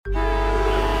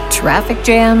Traffic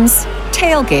jams,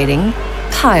 tailgating,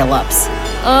 pile-ups.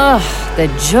 Ugh, the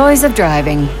joys of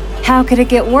driving. How could it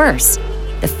get worse?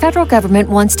 The federal government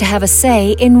wants to have a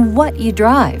say in what you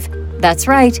drive. That's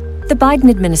right. The Biden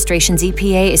administration's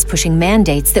EPA is pushing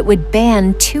mandates that would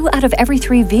ban 2 out of every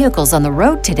 3 vehicles on the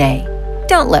road today.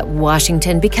 Don't let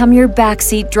Washington become your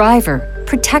backseat driver.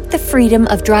 Protect the freedom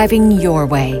of driving your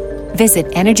way. Visit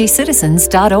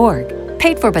EnergyCitizens.org.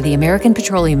 Paid for by the American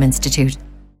Petroleum Institute.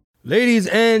 Ladies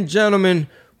and gentlemen,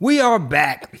 we are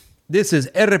back. This is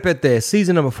RPT,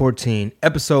 season number 14,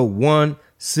 episode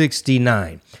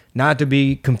 169. Not to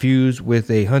be confused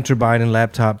with a Hunter Biden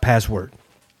laptop password.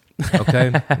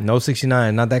 Okay? No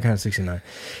 69, not that kind of 69.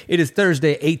 It is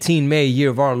Thursday, 18 May, year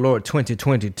of our Lord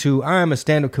 2022. I am a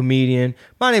stand-up comedian.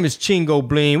 My name is Chingo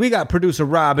Bling. We got producer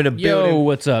Rob in the building. Yo,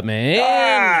 what's up, man?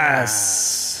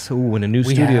 Yes. Ooh, in the new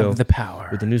studio. We have the power.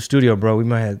 With the new studio, bro, we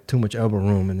might have too much elbow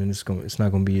room, and then it's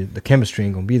not going to be, the chemistry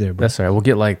ain't going to be there, bro. That's all right. We'll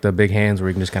get like the big hands where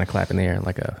you can just kind of clap in the air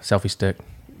like a selfie stick.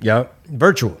 Yep.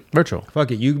 Virtual.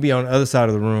 Fuck it. You can be on the other side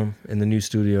of the room in the new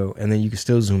studio, and then you can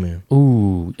still zoom in.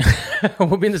 Ooh.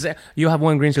 We'll be in the same. You'll have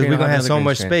one green screen. Because we're going to have so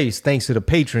much space thanks to the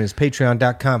patrons.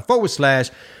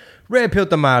 Patreon.com/Red Pill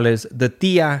Tamales. The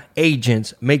Tia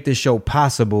agents make this show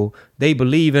possible. They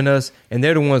believe in us, and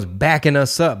they're the ones backing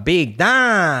us up big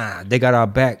time. They got our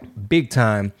back big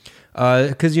time.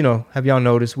 Because, have y'all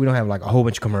noticed, we don't have like a whole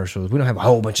bunch of commercials. We don't have a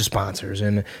whole bunch of sponsors.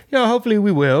 And, hopefully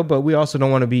we will, but we also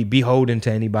don't want to be beholden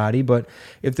to anybody. But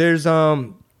if there's,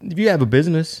 if you have a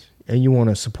business and you want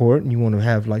to support and you want to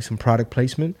have like some product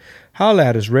placement, holla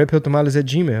at us,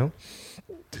 redpilltamales@gmail.com.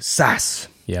 Sass.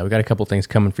 Yeah, we got a couple things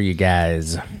coming for you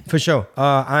guys. For sure.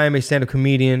 I am a stand-up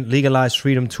comedian, Legalized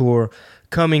Freedom Tour,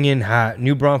 coming in hot.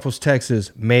 New Braunfels,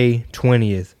 Texas, May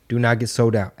 20th. Do not get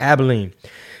sold out. Abilene,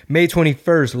 May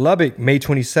 21st. Lubbock, May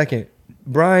 22nd.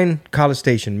 Bryan, College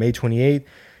Station, May 28th.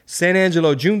 San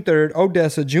Angelo, June 3rd.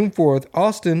 Odessa, June 4th.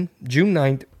 Austin, June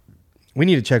 9th. We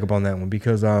need to check up on that one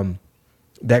because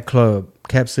that club,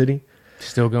 Cap City,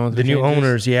 still going through the new changes?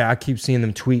 owners. Yeah, I keep seeing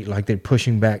them tweet like they're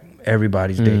pushing back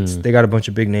everybody's dates. They got a bunch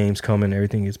of big names coming.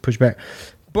 Everything is pushed back.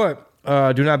 But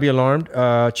do not be alarmed.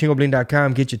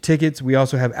 ChingoBling.com. Get your tickets. We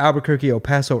also have Albuquerque, El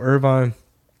Paso, Irvine,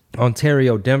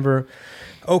 Ontario, Denver,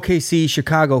 OKC,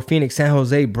 Chicago, Phoenix, San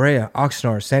Jose, Brea,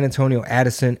 Oxnard, San Antonio,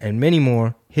 Addison, and many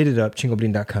more. Hit it up,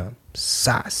 ChingoBling.com.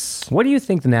 Sass. What do you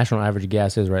think the national average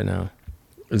gas is right now?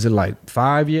 Is it like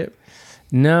 5 yet?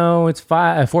 No, it's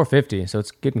 450, so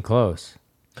it's getting close.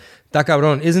 Da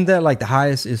cabron, isn't that like the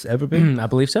highest it's ever been? I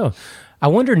believe so. I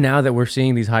wonder now that we're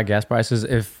seeing these high gas prices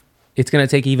if it's going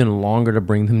to take even longer to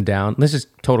bring them down. This is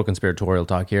total conspiratorial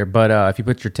talk here, but if you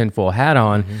put your tinfoil hat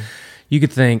on, you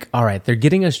could think, all right, they're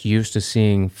getting us used to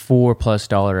seeing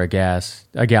 $4+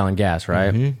 a gallon gas,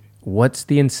 right? What's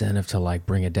the incentive to like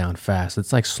bring it down fast?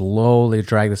 Let's like slowly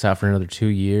drag this out for another 2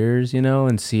 years,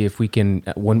 and see if we can,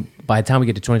 by the time we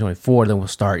get to 2024, then we'll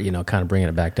start, kind of bringing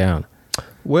it back down.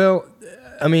 Well,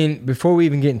 I mean, before we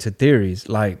even get into theories,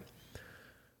 like,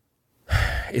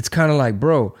 it's kind of like,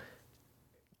 bro,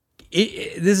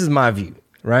 this is my view,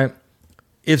 right?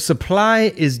 If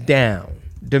supply is down,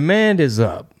 demand is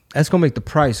up, that's going to make the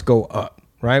price go up,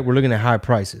 right? We're looking at high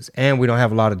prices, and we don't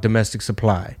have a lot of domestic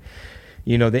supply.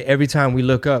 Every time we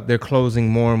look up, they're closing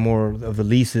more and more of the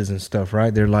leases and stuff,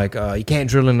 right? They're like, you can't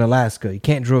drill in Alaska, you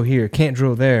can't drill here, can't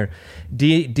drill there,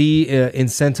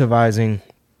 incentivizing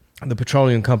the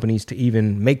petroleum companies to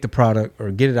even make the product or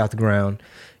get it out the ground.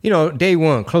 Day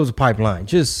one, close the pipeline,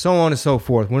 just so on and so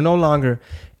forth. We're no longer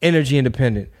energy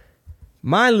independent.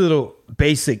 My little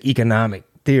basic economic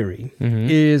theory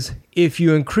is if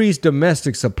you increase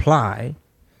domestic supply,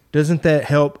 doesn't that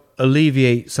help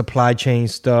alleviate supply chain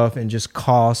stuff and just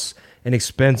costs and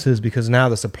expenses because now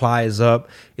the supply is up,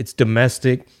 it's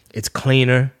domestic, it's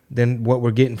cleaner than what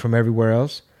we're getting from everywhere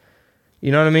else?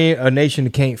 You know what I mean? A nation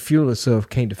that can't fuel itself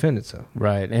can't defend itself.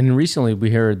 Right. And recently we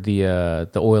heard the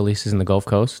oil leases in the Gulf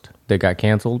Coast that got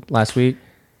canceled last week.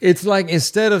 It's like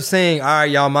instead of saying, all right,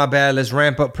 y'all, my bad, let's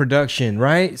ramp up production,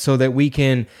 right? So that we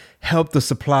can help the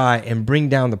supply and bring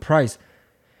down the price.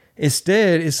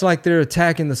 Instead, it's like they're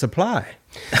attacking the supply.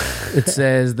 It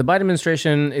says the Biden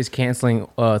administration is canceling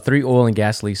 3 oil and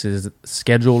gas leases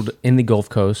scheduled in the Gulf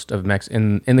Coast of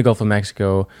in the Gulf of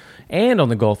Mexico and on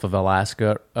the Gulf of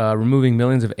Alaska, removing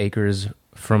millions of acres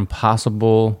from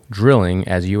possible drilling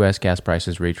as U.S. gas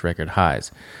prices reach record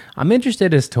highs. I'm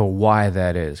interested as to why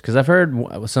that is, because I've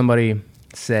heard somebody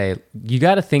say, you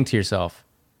got to think to yourself,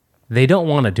 they don't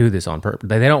want to do this on purpose.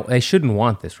 They shouldn't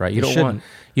want this, right? You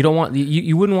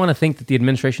wouldn't want to think that the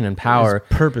administration in power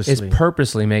is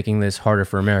purposely making this harder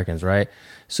for Americans, right?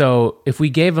 So if we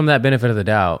gave them that benefit of the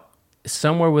doubt,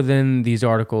 somewhere within these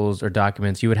articles or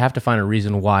documents, you would have to find a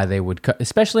reason why they would cut,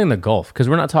 especially in the Gulf, because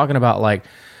we're not talking about like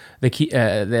the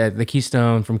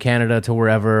Keystone from Canada to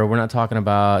wherever. We're not talking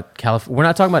about California. We're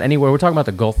not talking about anywhere. We're talking about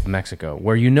the Gulf of Mexico,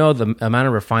 where the amount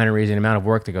of refineries and amount of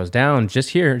work that goes down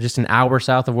just here, just an hour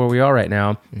south of where we are right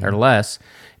now, or less,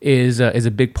 is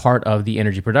a big part of the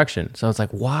energy production. So it's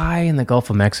like, why in the Gulf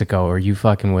of Mexico are you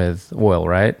fucking with oil,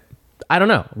 right? I don't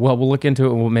know. Well, we'll look into it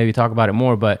and we'll maybe talk about it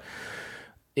more, but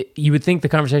you would think the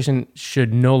conversation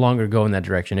should no longer go in that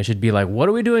direction. It should be like, what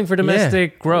are we doing for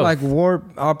domestic growth? Like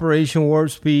Operation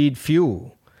Warp Speed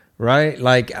fuel, right?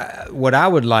 Like what I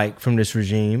would like from this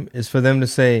regime is for them to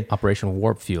say Operation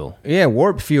Warp Fuel. Yeah,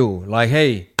 warp fuel. Like,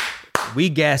 hey, we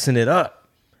gassing it up.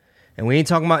 And we ain't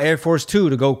talking about Air Force 2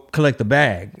 to go collect the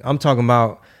bag. I'm talking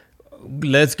about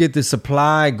let's get the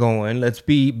supply going. Let's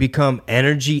become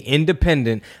energy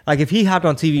independent. Like if he hopped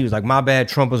on TV, he was like, my bad,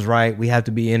 Trump was right. We have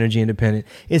to be energy independent.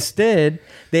 Instead,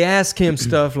 they ask him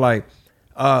stuff like,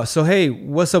 so hey,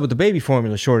 what's up with the baby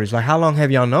formula shortage? Like, how long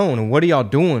have y'all known? And what are y'all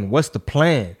doing? What's the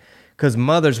plan? Because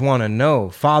mothers want to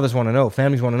know, fathers want to know,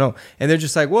 families want to know. And they're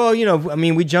just like, well,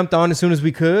 we jumped on as soon as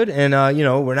we could. And,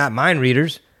 we're not mind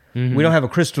readers. Mm-hmm. We don't have a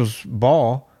crystal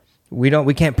ball. We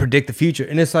can't predict the future.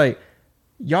 And it's like,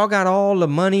 y'all got all the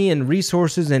money and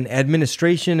resources and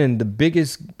administration and the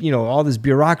biggest, all this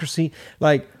bureaucracy.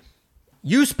 Like,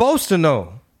 you supposed to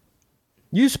know.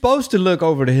 You supposed to look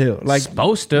over the hill. Like,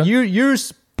 supposed to. You're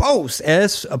supposed,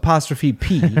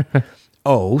 S''P,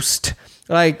 ost.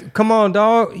 Like, come on,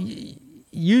 dog.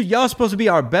 Y'all supposed to be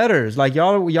our betters. Like,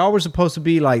 y'all were supposed to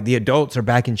be like, the adults are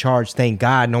back in charge. Thank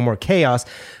God, no more chaos.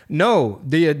 No,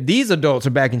 these adults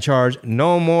are back in charge.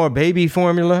 No more baby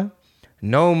formula.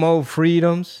 No more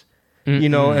freedoms,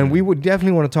 and we would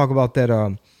definitely want to talk about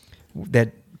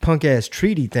that punk ass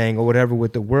treaty thing or whatever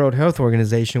with the World Health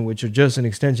Organization, which are just an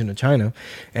extension of China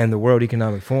and the World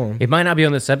Economic Forum. It might not be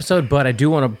on this episode, but I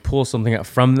do want to pull something up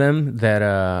from them that,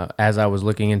 as I was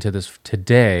looking into this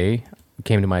today,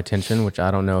 came to my attention, which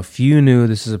I don't know if you knew.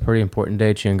 This is a pretty important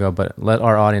day, Chingo, but let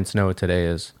our audience know what today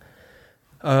is.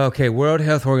 Okay, World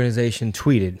Health Organization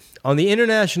tweeted, on the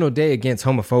International Day Against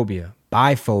Homophobia,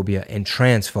 Biphobia, and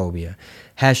Transphobia,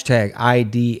 hashtag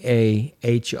IDAHOBIT,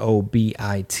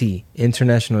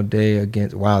 International Day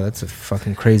Against, wow, that's a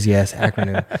fucking crazy ass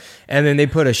acronym. And then they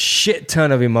put a shit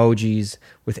ton of emojis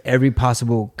with every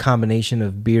possible combination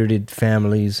of bearded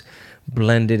families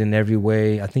blended in every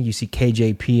way. I think you see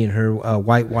KJP and her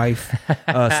white wife,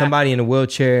 somebody in a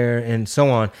wheelchair, and so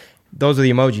on. Those are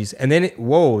the emojis. And then,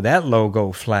 that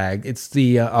logo flag. It's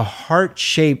the a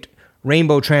heart-shaped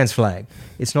rainbow trans flag.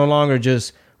 It's no longer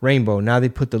just rainbow. Now they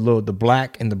put the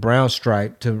black and the brown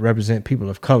stripe to represent people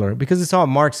of color because it's all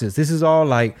Marxist. This is all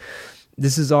like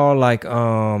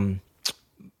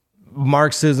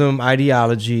Marxism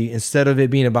ideology. Instead of it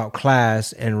being about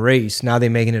class and race, now they're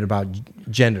making it about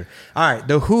gender. All right,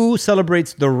 the WHO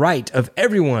celebrates the right of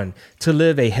everyone to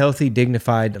live a healthy,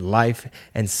 dignified life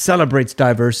and celebrates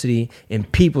diversity in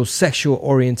people's sexual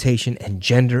orientation and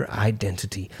gender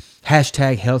identity.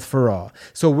 Hashtag health for all.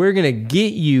 So we're going to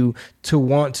get you to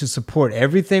want to support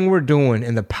everything we're doing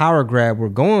and the power grab we're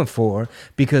going for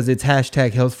because it's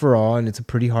hashtag health for all and it's a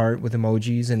pretty heart with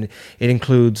emojis and it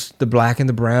includes the black and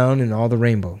the brown and all the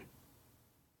rainbow.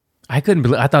 I couldn't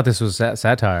believe. I thought this was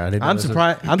satire. I'm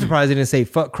surprised they didn't say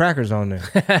fuck crackers on there.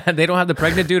 They don't have the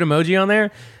pregnant dude emoji on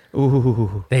there.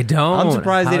 Ooh, they don't. I'm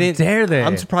surprised they didn't. Dare they?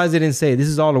 I'm surprised they didn't say this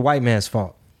is all the white man's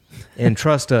fault and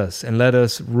trust us and let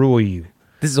us rule you.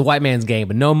 This is a white man's game,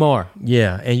 but no more.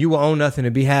 Yeah, and you will own nothing to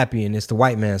be happy, and it's the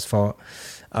white man's fault.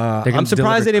 I'm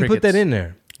surprised they didn't put that in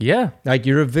there. Yeah. Like,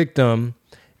 you're a victim.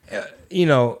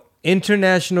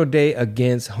 International Day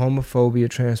Against Homophobia,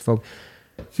 Transphobia.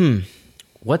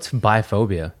 What's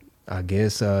biphobia? I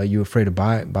guess you're afraid of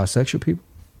bisexual people.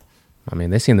 I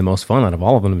mean, they seem the most fun out of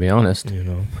all of them, to be honest.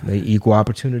 They equal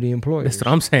opportunity employers. That's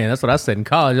what I'm saying. That's what I said in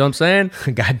college. You know what I'm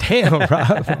saying? Goddamn,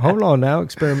 Rob. Hold on now.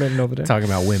 Experimenting over there. Talking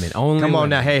about women. Only Come on women.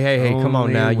 now. Hey. Come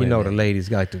on now. Women. You know the ladies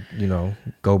got to,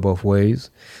 go both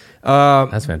ways.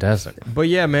 That's fantastic. But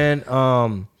yeah,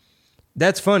 man,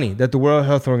 that's funny that the World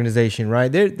Health Organization,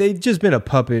 right? They've just been a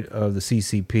puppet of the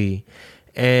CCP.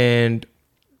 And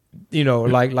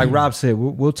like Rob said,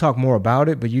 we'll talk more about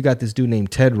it, but you got this dude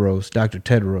named Tedros, Dr.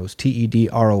 Tedros,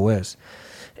 Tedros.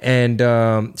 And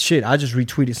I just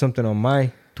retweeted something on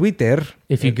my Twitter.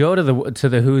 If you go to the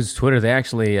WHO's Twitter, they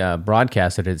actually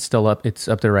broadcasted it. It's still up. It's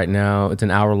up there right now. It's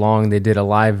an hour long. They did a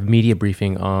live media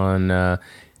briefing on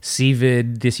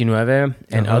COVID-19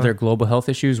 and other global health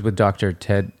issues with Dr.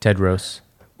 Tedros.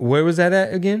 Where was that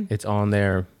at again? It's on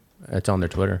their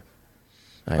Twitter.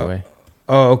 Anyway.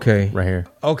 Oh, okay. right here.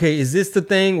 Okay, is this the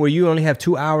thing where you only have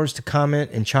 2 hours to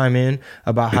comment and chime in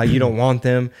about how you don't want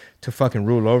them to fucking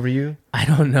rule over you? I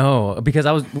don't know, because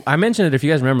I mentioned it, if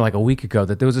you guys remember, like a week ago,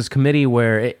 that there was this committee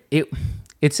where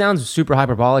it sounds super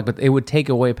hyperbolic, but it would take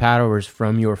away powers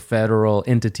from your federal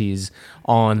entities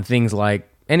on things like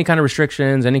any kind of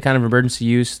restrictions, any kind of emergency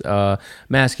use,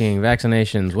 masking,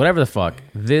 vaccinations, whatever the fuck.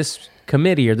 This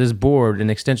committee or this board, an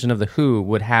extension of the WHO,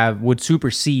 would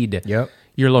supersede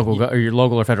your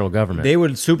local or federal government. They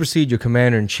would supersede your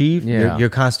commander in chief, your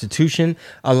constitution.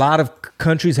 A lot of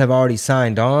countries have already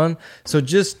signed on. So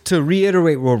just to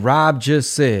reiterate what Rob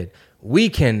just said, we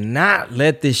cannot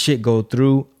let this shit go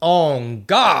through. On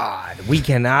God, we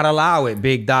cannot allow it,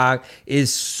 big dog.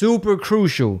 It's super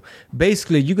crucial.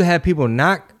 Basically, you could have people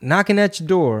knocking at your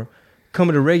door,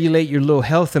 coming to regulate your little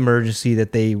health emergency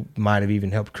that they might have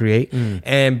even helped create,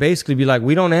 and basically be like,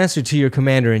 we don't answer to your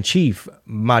commander-in-chief,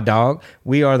 my dog.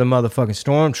 We are the motherfucking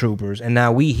stormtroopers, and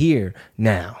now we here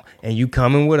now, and you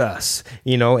coming with us,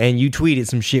 and you tweeted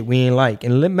some shit we ain't like.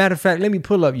 And matter of fact, let me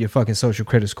pull up your fucking social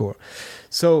credit score.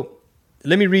 So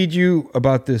let me read to you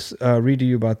about this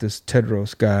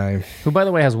Tedros guy. Who, by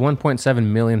the way, has 1.7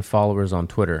 million followers on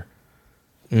Twitter.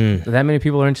 That many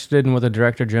people are interested in what the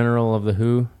Director General of the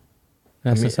WHO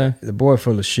has to say? The boy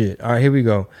full of shit. All right, here we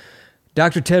go.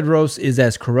 Dr. Tedros is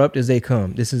as corrupt as they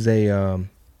come. This is a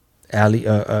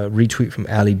retweet from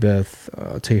Allie Beth.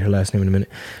 I'll tell you her last name in a minute.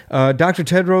 Dr.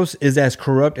 Tedros is as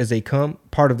corrupt as they come.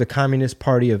 Part of the Communist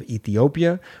Party of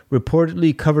Ethiopia,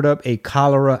 reportedly covered up a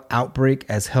cholera outbreak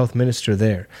as health minister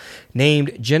there.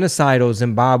 Named genocidal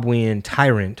Zimbabwean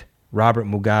tyrant Robert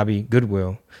Mugabe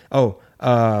Goodwill.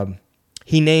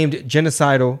 He named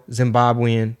genocidal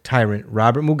Zimbabwean tyrant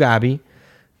Robert Mugabe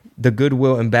the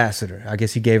Goodwill ambassador. I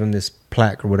guess he gave him this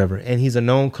plaque or whatever. And he's a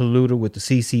known colluder with the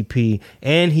CCP.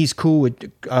 And he's cool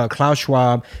with Klaus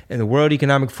Schwab and the World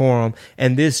Economic Forum.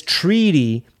 And this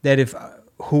treaty that if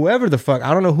whoever the fuck,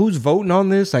 I don't know who's voting on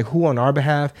this, like who on our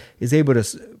behalf is able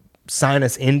to sign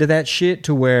us into that shit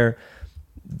to where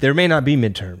there may not be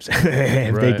midterms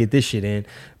if they get this shit in.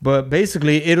 But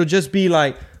basically, it'll just be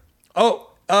like,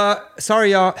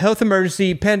 sorry, y'all, health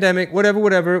emergency, pandemic, whatever.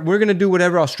 We're going to do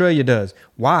whatever Australia does.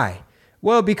 Why?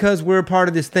 Well, because we're a part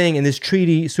of this thing, and this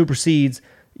treaty supersedes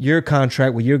your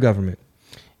contract with your government.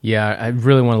 Yeah, I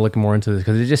really want to look more into this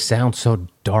because it just sounds so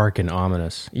dark and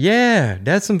ominous. Yeah,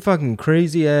 that's some fucking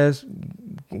crazy-ass,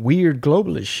 weird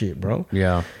globalist shit, bro.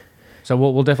 Yeah. So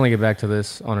we'll definitely get back to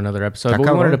this on another episode. But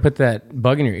we wanted to put that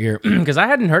bug in your ear because I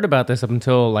hadn't heard about this up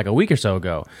until like a week or so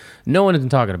ago. No one had been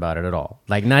talking about it at all.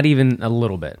 Like not even a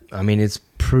little bit. I mean, it's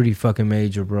pretty fucking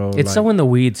major, bro. It's so in the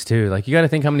weeds too. Like you got to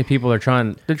think how many people are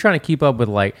trying to keep up with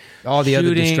like all the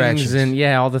other distractions and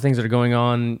all the things that are going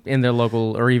on in their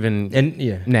local or even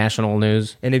national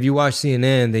news. And if you watch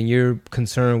CNN, then you're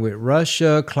concerned with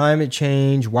Russia, climate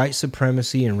change, white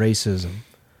supremacy, and racism.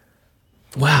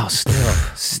 Wow,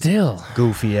 still.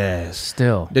 Goofy ass.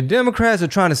 Still. The Democrats are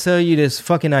trying to sell you this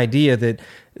fucking idea that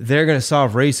they're going to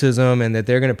solve racism and that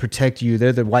they're going to protect you.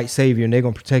 They're the white savior and they're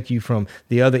going to protect you from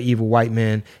the other evil white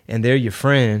men and they're your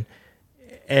friend.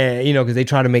 And, because they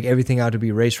try to make everything out to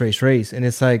be race. And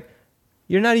it's like,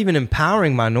 you're not even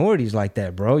empowering minorities like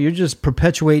that, bro. You're just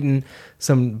perpetuating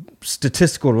some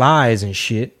statistical lies and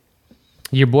shit.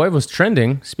 Your boy was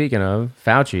trending, speaking of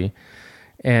Fauci.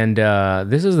 And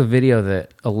this is the video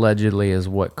that allegedly is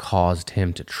what caused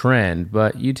him to trend.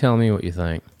 But you tell me what you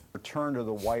think. Return to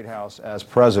the White House as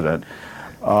president,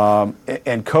 and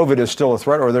COVID is still a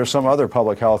threat, or there's some other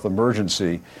public health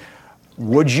emergency.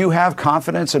 Would you have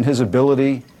confidence in his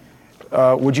ability?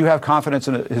 Would you have confidence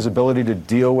in his ability to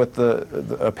deal with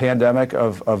a pandemic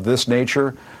of this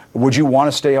nature? Would you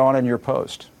want to stay on in your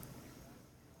post?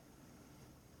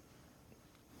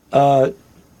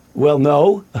 Well,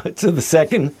 no, to the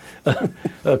second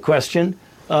question.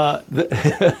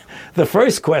 The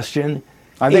first question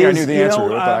I think I knew the answer to it,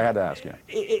 but I had to ask you.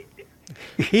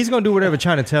 He's going to do whatever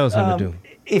China tells him to do.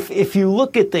 If you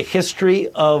look at the history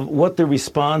of what the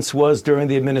response was during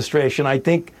the administration, I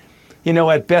think,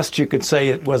 at best you could say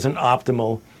it wasn't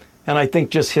optimal. And I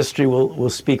think just history will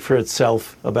speak for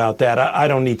itself about that. I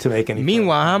don't need to make any.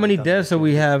 Meanwhile, how many deaths are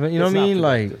we having? You know what I mean?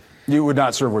 Like, you would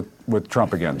not serve with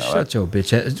Trump again, though. Shut your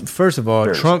bitch ass. First of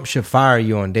all, Trump should fire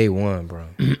you on day one, bro.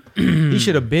 He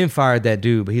should have been fired that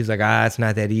dude, but he's like, it's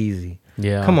not that easy.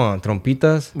 Yeah. Come on,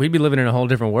 Trompitas. We'd be living in a whole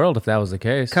different world if that was the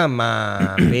case. Come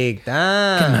on, big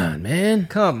time. Come on, man.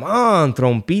 Come on,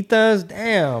 Trompitas.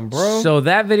 Damn, bro. So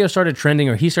that video started trending,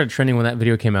 or he started trending when that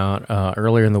video came out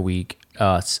earlier in the week.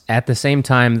 At the same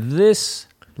time, this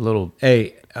little...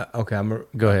 Hey, okay,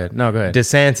 go ahead. No, go ahead.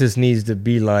 DeSantis needs to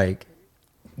be like,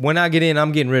 when I get in,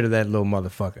 I'm getting rid of that little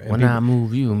motherfucker. And When I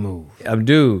move, you move.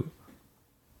 dude,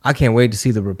 I can't wait to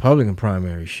see the Republican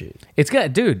primary shit. It's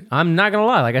good, dude. I'm not gonna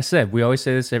lie. Like I said, we always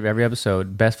say this every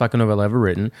episode. Best fucking novella ever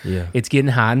written. Yeah. It's getting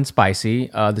hot and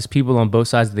spicy. There's people on both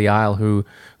sides of the aisle who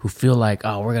feel like,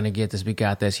 oh, we're gonna get this. We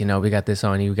got this. You know, we got this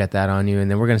on you. We got that on you.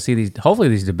 And then we're gonna see these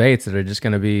debates that are just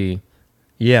gonna be.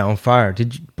 Yeah, on fire.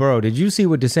 Did you see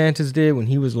what DeSantis did when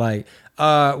he was like,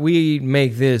 we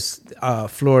make this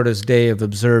Florida's Day of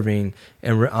observing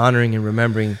and honoring and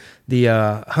remembering the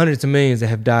hundreds of millions that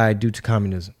have died due to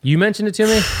communism. You mentioned it to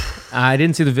me. I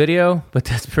didn't see the video, but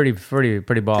that's pretty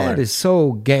baller. That is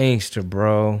so gangster,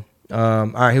 bro. All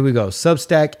right, here we go.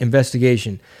 Substack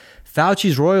investigation.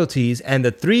 Fauci's royalties and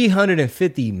the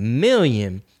 $350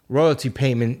 million royalty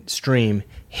payment stream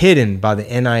hidden by the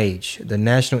NIH, the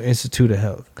National Institute of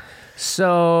Health.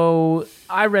 So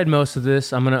I read most of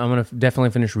this. I'm gonna definitely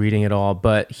finish reading it all.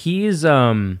 But he's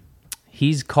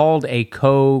called a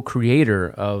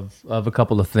co-creator of a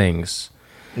couple of things.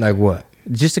 Like what?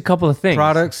 Just a couple of things.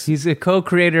 Products? He's a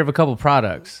co-creator of a couple of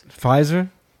products. Pfizer?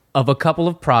 Of a couple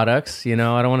of products, you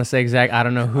know, I don't want to say exact. I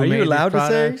don't know who Are you made these allowed to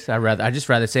say? products. I just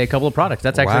rather say a couple of products.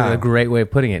 That's actually Wow. a great way of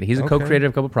putting it. He's a Okay. co-creator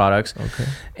of a couple of products. Okay.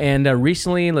 And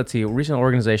recently, a recent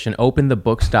organization,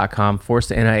 OpenTheBooks.com, forced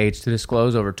the NIH to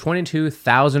disclose over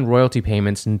 22,000 royalty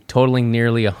payments, totaling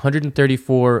nearly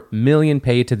 134 million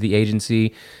paid to the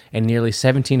agency and nearly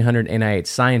 1,700 NIH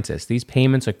scientists. These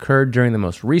payments occurred during the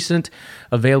most recent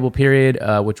available period,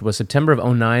 which was September of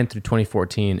 2009 through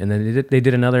 2014, and then they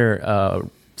did another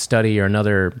study or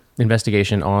another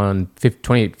investigation on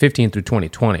 2015 through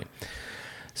 2020.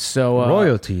 So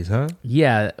Royalties, huh?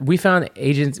 yeah, we found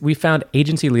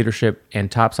agency leadership and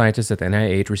top scientists at the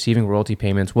NIH receiving royalty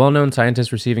payments. Well-known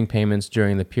scientists receiving payments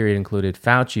during the period included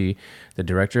Fauci, the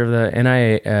director of the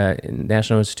NIH,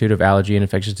 National Institute of Allergy and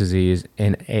Infectious Disease,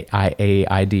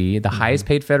 NIAID. The highest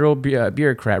paid federal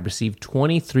bureaucrat received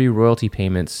 23 royalty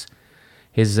payments.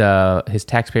 His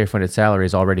taxpayer-funded salary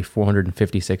is already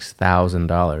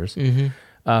 $456,000.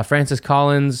 Francis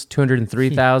Collins,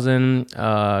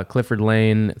 $203,000. Clifford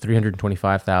Lane,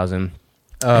 $325,000.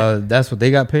 That's what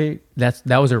they got paid? That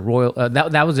was a royal.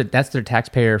 That's their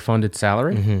taxpayer-funded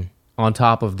salary on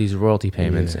top of these royalty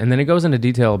payments, and then it goes into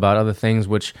detail about other things,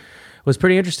 which was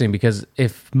pretty interesting because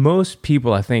if most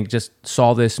people, I think, just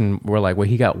saw this and were like, "Well,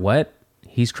 he got what?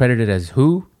 He's credited as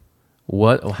who?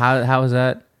 What? How is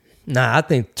that?" Nah, I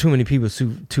think too many people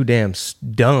too damn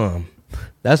dumb.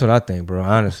 That's what I think, bro.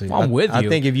 Honestly, I'm with you. I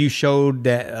think if you showed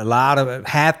that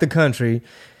half the country,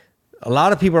 a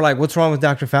lot of people are like, "What's wrong with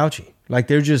Dr. Fauci?" Like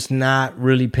they're just not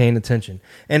really paying attention.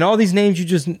 And all these names you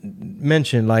just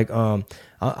mentioned, like,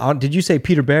 did you say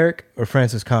Peter Barrick or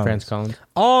Francis Collins? Francis Collins.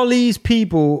 All these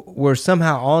people were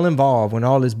somehow all involved when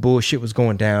all this bullshit was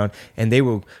going down, and they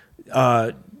were.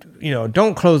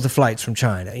 Don't close the flights from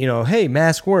China. Hey,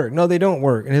 masks work. No, they don't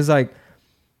work. And it's like,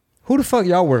 who the fuck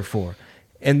y'all work for?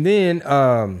 And then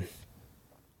I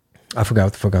forgot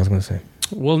what the fuck I was going to say.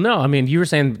 Well, no, I mean, you were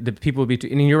saying that people would be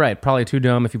and you're right, probably too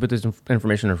dumb if you put this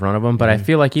information in front of them. But I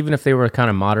feel like even if they were kind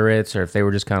of moderates or if they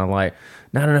were just kind of like,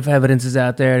 not enough evidence is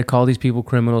out there to call these people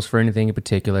criminals for anything in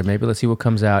particular, maybe let's see what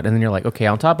comes out. And then you're like, okay,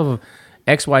 on top of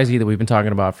XYZ that we've been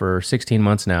talking about for 16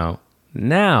 months now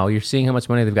you're seeing how much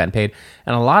money they've gotten paid,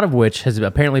 and a lot of which has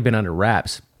apparently been under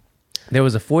wraps. There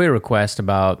was a FOIA request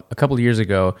about a couple of years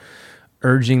ago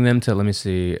urging them to,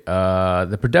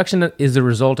 the production is the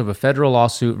result of a federal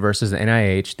lawsuit versus the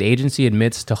NIH. The agency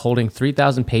admits to holding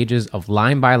 3,000 pages of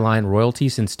line-by-line royalty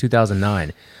since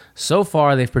 2009. So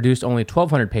far, they've produced only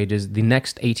 1,200 pages. The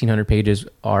next 1,800 pages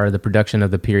are the production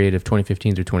of the period of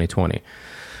 2015 through 2020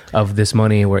 of this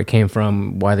money, where it came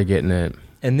from, why they're getting it.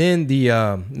 And then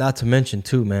not to mention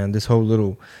too, man, this whole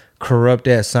little corrupt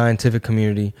ass scientific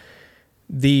community,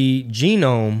 the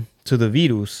genome to the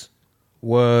virus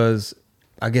was,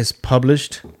 I guess,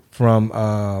 published from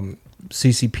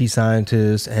CCP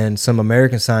scientists, and some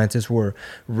American scientists were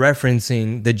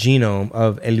referencing the genome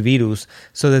of el virus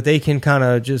so that they can kind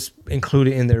of just include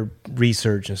it in their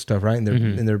research and stuff, right?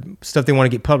 In their stuff they want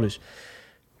to get published.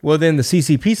 Well, then the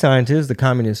CCP scientists, the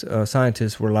communist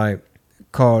scientists, were like,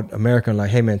 called America and like,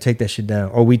 hey man, take that shit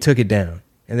down. Or we took it down.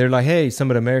 And they're like, hey,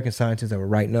 some of the American scientists that were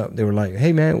writing up, they were like,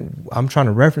 hey man, I'm trying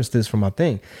to reference this for my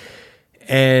thing.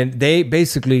 And they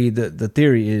basically, the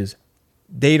theory is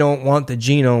they don't want the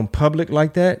genome public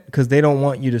like that because they don't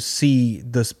want you to see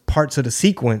the parts of the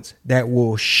sequence that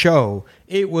will show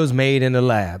it was made in the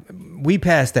lab. We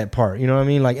passed that part, you know what I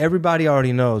mean? Like everybody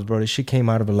already knows, bro, this shit came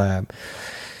out of a lab.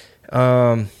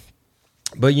 But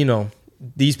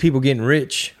these people getting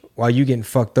rich while you getting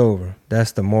fucked over.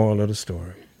 That's the moral of the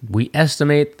story. We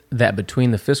estimate that between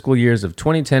the fiscal years of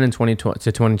 2010 and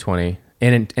 2020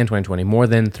 and 2020, more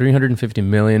than $350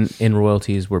 million in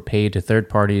royalties were paid to third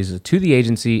parties, to the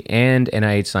agency, and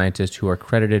NIH scientists who are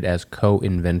credited as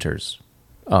co-inventors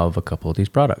of a couple of these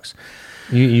products.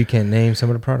 You can't name some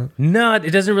of the products? No,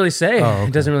 it doesn't really say. Oh, okay.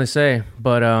 It doesn't really say.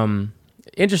 But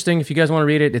interesting. If you guys want to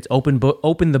read it, it's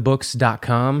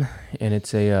openthebooks.com, and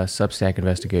it's a Substack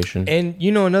investigation. And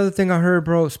you know, another thing I heard,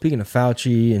 bro, speaking of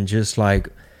Fauci and just like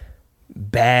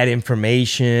bad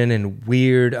information and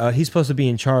weird, he's supposed to be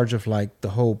in charge of like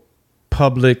the whole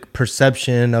public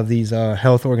perception of these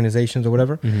health organizations or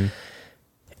whatever. Mm-hmm.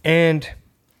 And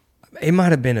it might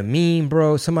have been a meme,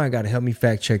 bro. Somebody got to help me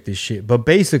fact check this shit. But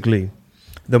basically,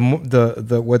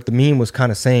 the what the meme was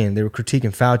kind of saying, they were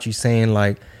critiquing Fauci, saying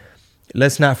like,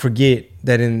 let's not forget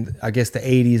that in, I guess, the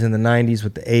 80s and the 90s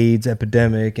with the AIDS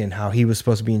epidemic and how he was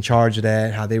supposed to be in charge of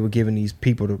that, how they were giving these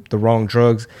people the wrong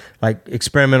drugs, like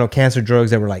experimental cancer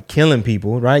drugs that were like killing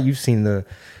people, right? You've seen the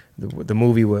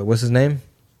movie, what's his name?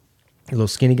 The little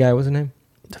skinny guy, what's his name?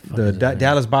 The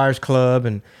Dallas Buyers Club.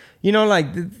 And, you know, like,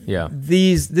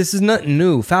 this is nothing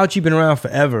new. Fauci been around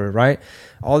forever, right?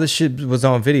 All this shit was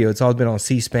on video. It's all been on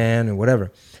C-SPAN and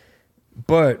whatever.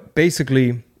 But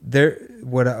basically,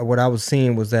 what I was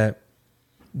seeing was that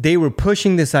they were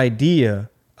pushing this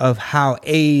idea of how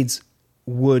AIDS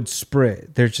would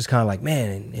spread. They're just kind of like,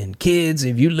 man, and kids,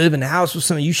 if you live in the house with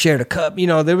someone, you shared a cup. You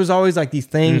know, there was always like these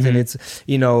things, mm-hmm. and it's,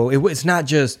 you know, it's not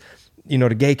just, you know,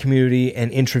 the gay community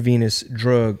and intravenous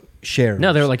drug sharing.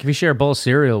 No, they're like, if you share a bowl of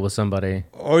cereal with somebody,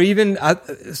 or even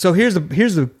so. Here's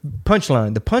the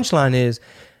punchline. The punchline is,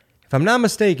 if I'm not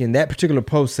mistaken, that particular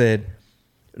post said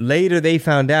later they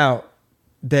found out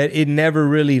that it never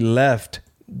really left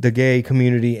the gay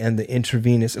community and the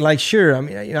intravenous. Like, sure, I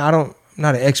mean, you know, I'm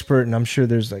not an expert, and I'm sure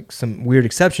there's like some weird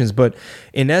exceptions, but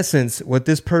in essence, what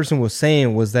this person was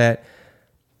saying was that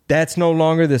that's no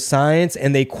longer the science,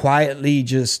 and they quietly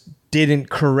just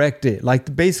didn't correct it.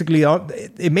 Like, basically,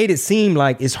 it made it seem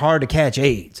like it's hard to catch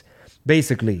AIDS,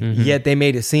 basically. Mm-hmm. Yet they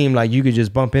made it seem like you could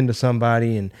just bump into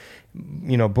somebody and,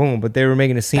 you know, boom. But they were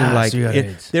making it seem like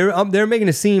they're making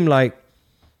it seem like.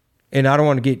 And I don't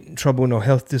want to get in trouble with no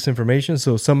health disinformation,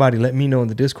 so somebody let me know in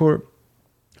the Discord.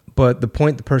 But the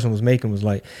point the person was making was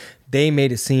like, they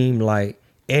made it seem like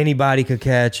anybody could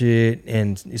catch it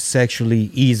and sexually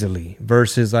easily,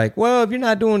 versus like, well, if you're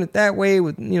not doing it that way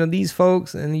with, you know, these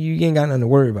folks, and you ain't got nothing to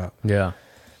worry about. Yeah.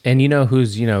 And you know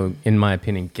who's, you know, in my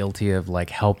opinion, guilty of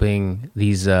like helping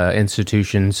these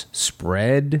institutions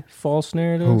spread false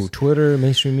narratives? Who? Twitter,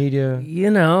 mainstream media?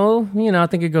 You know, I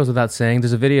think it goes without saying.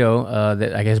 There's a video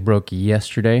that I guess broke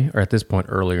yesterday, or at this point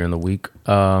earlier in the week.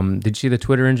 Did you see the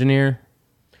Twitter engineer?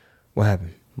 What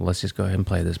happened? Well, let's just go ahead and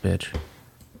play this bitch.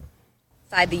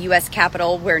 Inside the U.S.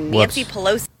 Capitol, where Nancy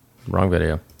Pelosi... Wrong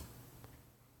video.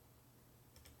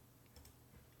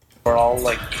 We're all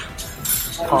like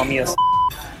communist.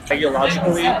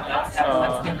 Ideologically,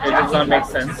 it does not make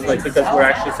sense, like, because we're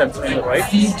actually censoring the right,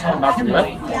 not the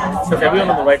left. Because everyone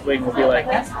on the right wing will be like,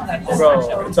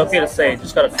 bro, it's okay to say, you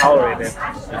just gotta tolerate it.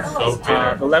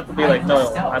 The left will be like,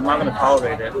 no, I'm not gonna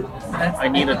tolerate it. I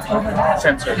need it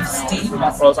censored,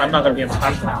 or else I'm not gonna be on the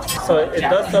platform. So it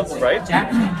does serve the right.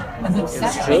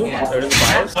 It's true, there is a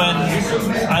bias.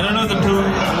 I don't know, the two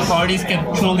parties can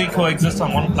truly coexist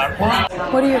on one platform.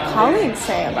 What do your colleagues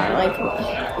say about it?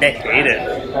 They hate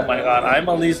it. Oh my god, I'm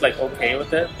at least like okay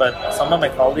with it, but some of my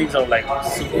colleagues are like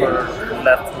super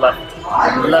left.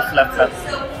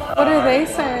 What do they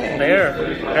say?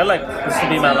 They're like, this will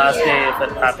be my last day if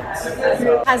it happens.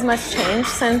 So, has much changed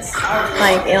since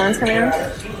like Elon's coming out?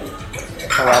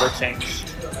 a lot has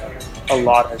changed. A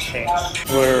lot has changed.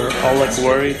 We're all like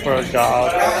worried for our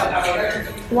jobs.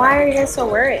 Why are you guys so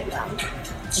worried?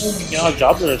 You know,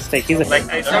 jobs are at stake. He's like,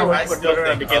 I started working for Twitter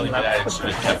and became left.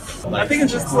 I think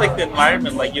it's just like the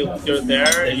environment. Like you're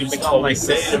there, and you become like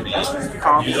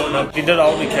calm. We did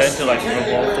all we could to like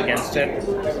revolt against it.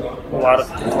 A lot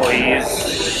of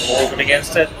employees revolted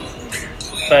against it.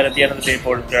 But at the end of the day,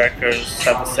 board of directors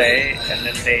had the say, and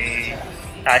then they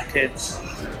acted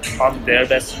on their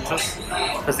best interest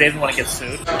because they didn't want to get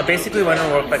sued. I basically went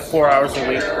and worked like 4 hours a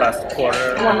week last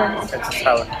quarter. That's just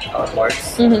how it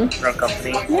works in our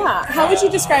company. Yeah. How would you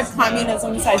describe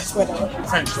communism besides Twitter?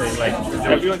 Essentially, like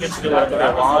everyone gets to do whatever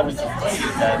they want.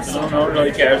 No one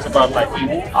really cares about like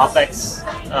OpEx,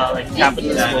 like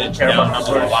capitalists don't care about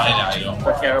numbers.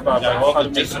 They care about like how to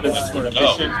make the business more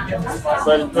efficient.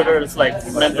 But in Twitter, it's like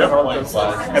mental health is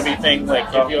everything.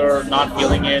 Like if you're not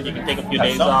feeling it, you can take a few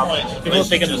days off. People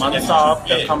take months off,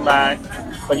 they'll come back,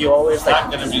 but you always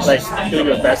like do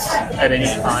your best at any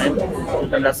time,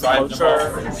 and that's the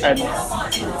culture. And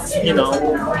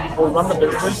we'll run the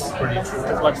business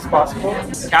as much as possible.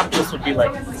 Capitalists would be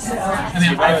like,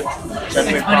 you gotta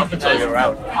generate profits or you're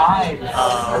out.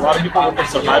 A lot of people look at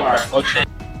survival as culture.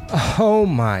 Oh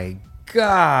my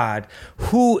God.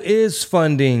 Who is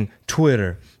funding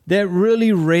Twitter? That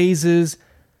really raises,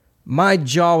 my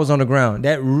jaw was on the ground.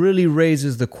 That really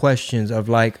raises the questions of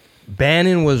like,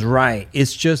 Bannon was right.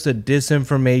 It's just a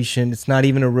disinformation. It's not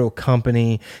even a real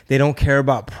company. They don't care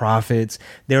about profits.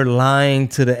 They're lying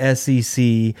to the SEC.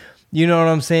 You know what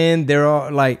I'm saying? They're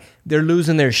all like, they're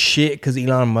losing their shit because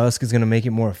Elon Musk is going to make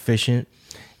it more efficient.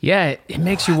 Yeah, it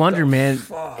makes you wonder, man.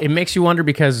 It makes you wonder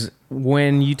because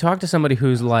when you talk to somebody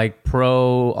who's like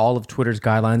pro all of Twitter's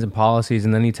guidelines and policies,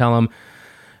 and then you tell them,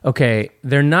 okay,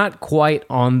 they're not quite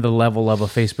on the level of a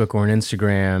Facebook or an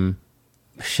Instagram.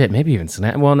 Shit, maybe even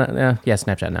Snap. Well,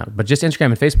 Snapchat now, but just Instagram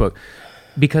and Facebook,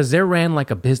 because they're ran like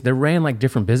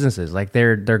different businesses. Like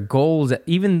their goals,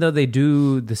 even though they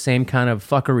do the same kind of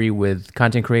fuckery with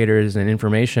content creators and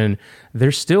information,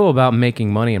 they're still about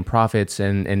making money and profits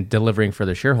and delivering for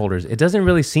their shareholders. It doesn't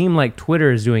really seem like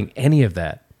Twitter is doing any of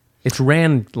that. It's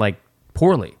ran like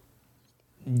poorly.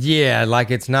 Yeah, like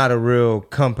it's not a real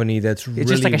company that's really... It's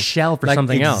just like a shell for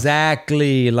something else.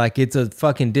 Exactly, like it's a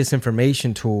fucking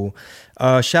disinformation tool.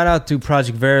 Shout out to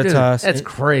Project Veritas. Dude, that's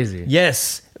crazy.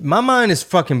 Yes, my mind is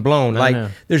fucking blown. Like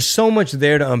there's so much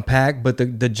there to unpack, but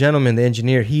the gentleman, the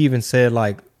engineer, he even said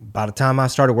like, by the time I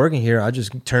started working here, I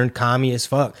just turned commie as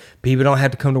fuck. People don't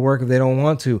have to come to work if they don't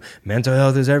want to. Mental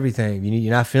health is everything.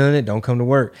 You're not feeling it, don't come to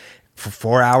work. For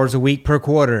 4 hours a week per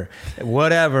quarter,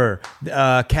 whatever.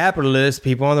 Capitalists,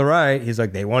 people on the right, he's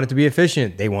like, they want it to be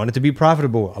efficient. They want it to be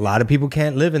profitable. A lot of people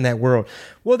can't live in that world.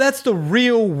 Well, that's the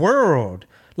real world.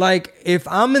 Like, if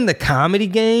I'm in the comedy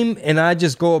game and I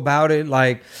just go about it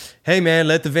like, hey, man,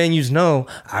 let the venues know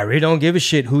I really don't give a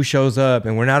shit who shows up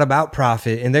and we're not about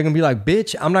profit. And they're going to be like,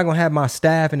 bitch, I'm not going to have my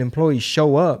staff and employees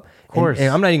show up. Of course.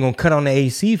 And I'm not even going to cut on the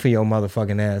AC for your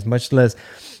motherfucking ass, much less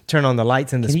turn on the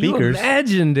lights and the speakers. Can you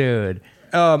imagine, dude?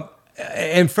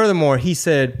 And furthermore, he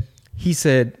said,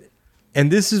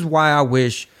 and this is why I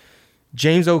wish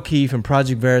James O'Keefe and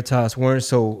Project Veritas weren't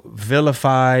so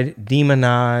vilified,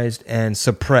 demonized, and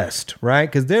suppressed, right?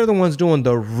 Because they're the ones doing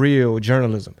the real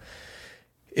journalism.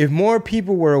 If more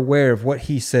people were aware of what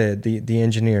he said, the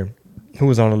engineer, who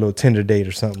was on a little Tinder date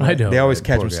or something, I know, they always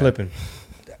catch him slipping.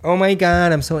 Oh my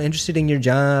God, I'm so interested in your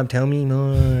job. Tell me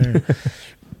more.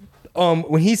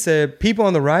 When he said people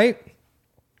on the right,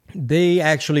 they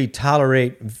actually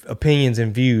tolerate opinions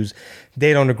and views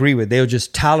they don't agree with. They'll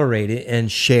just tolerate it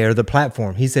and share the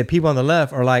platform. He said people on the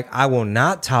left are like, I will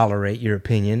not tolerate your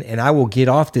opinion and I will get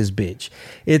off this bitch.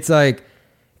 It's like,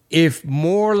 if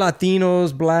more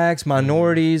Latinos, blacks,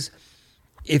 minorities,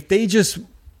 if they just,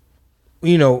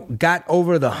 got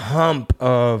over the hump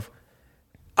of,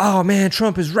 oh man,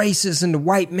 Trump is racist and the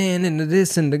white men and the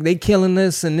this and they killing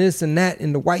this and that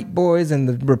and the white boys and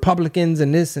the Republicans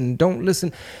and this and don't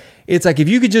listen. It's like if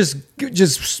you could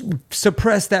just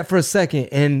suppress that for a second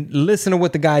and listen to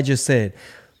what the guy just said.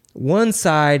 One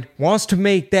side wants to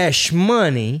make that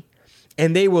shmoney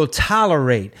and they will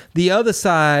tolerate. The other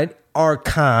side are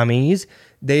commies.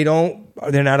 They're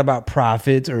not about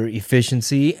profits or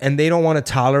efficiency and they don't want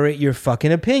to tolerate your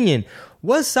fucking opinion.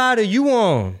 What side are you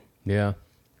on? Yeah.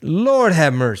 Lord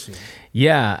have mercy.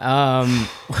 Yeah.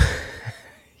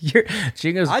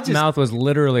 Chingo's mouth was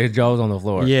literally, his jaw was on the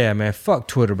floor. Yeah, man. Fuck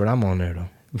Twitter, but I'm on there,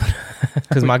 though.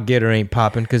 Because my getter ain't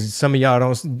popping. Because some of y'all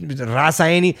don't...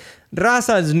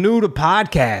 Raza is new to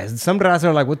podcasts. Some Raza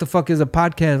are like, what the fuck is a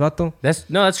podcast, vato?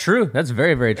 That's true. That's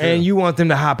very, very true. And you want them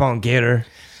to hop on Getter.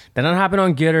 They're not hopping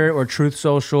on Getter or Truth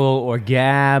Social or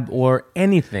Gab or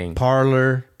anything.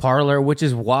 Parler, which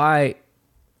is why...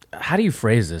 How do you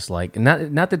phrase this? Like,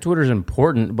 not that Twitter is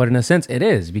important, but in a sense it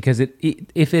is, because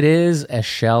if it is a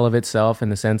shell of itself in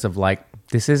the sense of like,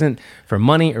 this isn't for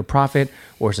money or profit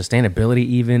or sustainability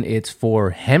even, it's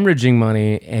for hemorrhaging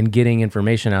money and getting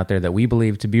information out there that we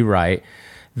believe to be right,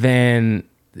 then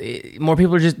more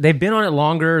people are they've been on it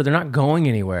longer. They're not going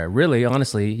anywhere, really,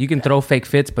 honestly. You can throw fake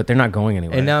fits, but they're not going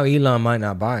anywhere. And now Elon might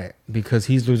not buy it because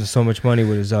he's losing so much money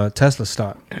with his Tesla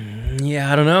stock.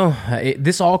 Yeah, I don't know.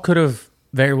 This all could have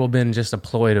very well been just a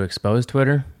ploy to expose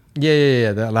Twitter.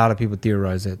 Yeah. A lot of people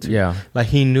theorize that too. Yeah. Like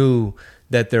he knew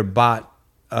that their bot,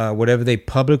 whatever they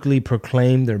publicly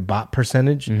proclaimed, their bot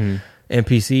percentage,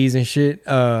 NPCs and shit,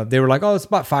 they were like, oh, it's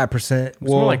about 5%. It's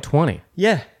more like 20.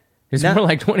 Yeah. It's more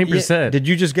like 20%. Yeah. Did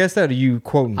you just guess that or are you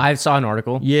quoting? I saw an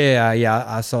article. Yeah.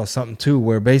 I saw something too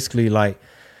where basically like,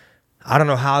 I don't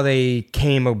know how they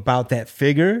came about that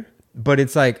figure, But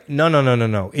it's like,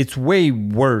 no. It's way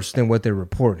worse than what they're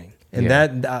reporting. And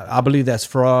that, I believe that's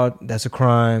fraud. That's a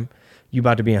crime. You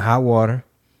about to be in hot water.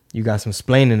 You got some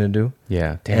splaining to do.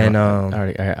 Yeah. Damn. And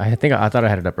I think I thought I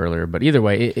had it up earlier, but either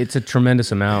way, it's a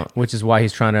tremendous amount, which is why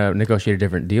he's trying to negotiate a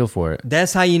different deal for it.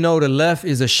 That's how you know the left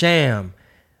is a sham.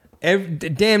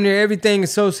 Damn near everything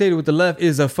associated with the left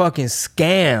is a fucking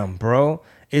scam, bro.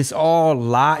 It's all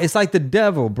lie. It's like the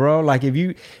devil, bro. Like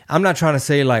I'm not trying to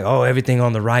say like, oh, everything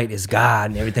on the right is God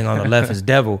and everything on the left is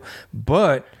devil.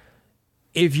 But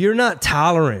if you're not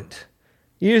tolerant,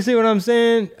 you see what I'm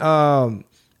saying?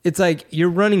 It's like you're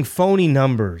running phony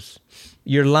numbers.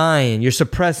 You're lying. You're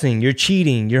suppressing. You're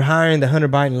cheating. You're hiring the Hunter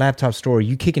Biden laptop store.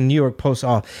 You kicking New York Post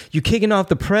off. You kicking off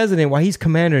the president while he's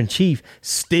commander in chief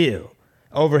still.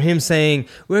 Over him saying,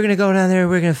 we're going to go down there,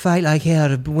 we're going to fight like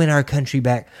hell to win our country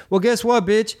back. Well, guess what,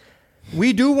 bitch?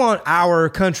 We do want our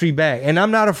country back. And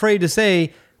I'm not afraid to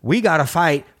say, we got to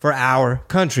fight for our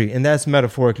country. And that's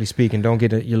metaphorically speaking. Don't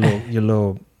get your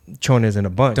little chones in a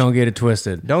bunch. Don't get it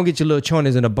twisted. Don't get your little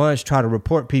chones in a bunch, try to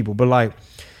report people. But like,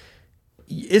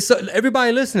 it's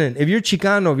everybody listening. If you're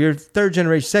Chicano, if you're third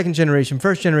generation, second generation,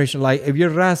 first generation, like if you're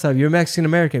Raza, if you're Mexican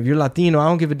American, if you're Latino, I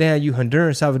don't give a damn, you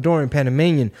Honduran, Salvadoran,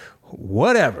 Panamanian,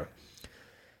 whatever.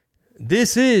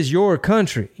 This is your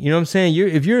country. You know what I'm saying?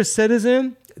 If you're a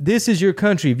citizen, this is your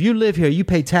country. If you live here, you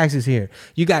pay taxes here.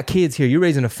 You got kids here. You're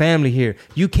raising a family here.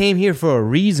 You came here for a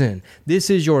reason. This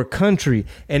is your country.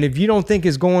 And if you don't think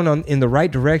it's going on in the right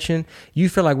direction, you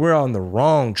feel like we're on the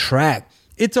wrong track,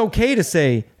 it's okay to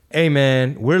say, hey,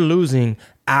 man, we're losing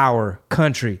our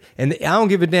country. And I don't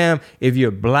give a damn if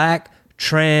you're black,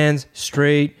 trans,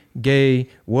 straight, gay,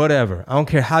 whatever. I don't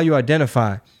care how you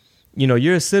identify. You know,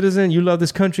 you're a citizen. You love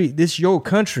this country. This is your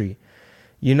country.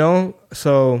 You know,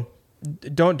 so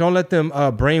don't let them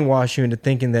brainwash you into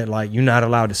thinking that like you're not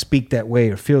allowed to speak that way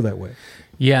or feel that way.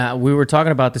 Yeah, we were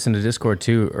talking about this in the Discord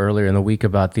too earlier in the week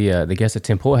about the guest that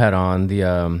Tim Pool had on,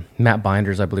 the Matt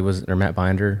Binders, I believe was, or Matt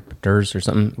Binders or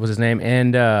something was his name,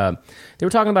 and they were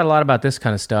talking about a lot about this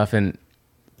kind of stuff, and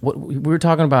what we were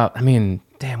talking about. I mean,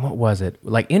 damn, what was it?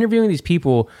 Like interviewing these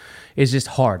people is just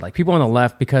hard. Like people on the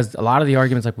left, because a lot of the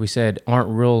arguments, like we said, aren't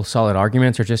real solid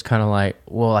arguments, are just kind of like,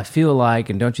 well, I feel like,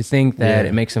 and don't you think that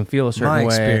it makes them feel a certain way? My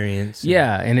experience.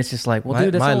 Yeah, and it's just like, well,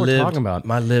 dude, that's what we're talking about.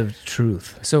 My lived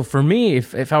truth. So for me,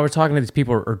 if I were talking to these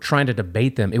people or trying to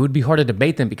debate them, it would be hard to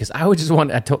debate them because I would just want,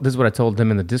 this is what I told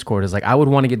them in the Discord, is like, I would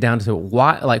want to get down to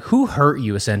why, like, who hurt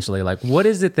you essentially? Like, what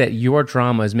is it that your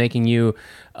trauma is making you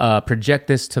project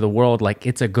this to the world like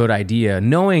it's a good idea,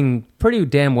 knowing pretty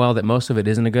damn well that most of it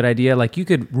isn't a good idea. Like you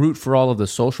could root for all of the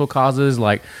social causes,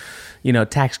 like, you know,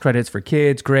 tax credits for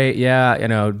kids, great, yeah, you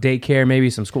know, daycare, maybe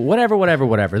some school, whatever.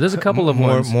 There's a couple of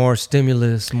more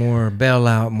stimulus, more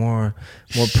bailout, more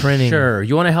printing. Sure,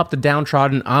 you want to help the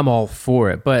downtrodden, I'm all for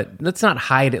it, but let's not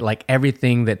hide it like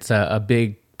everything that's a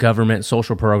big government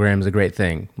social program is a great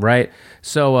thing, right?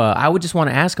 So I would just want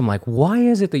to ask him, like, why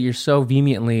is it that you're so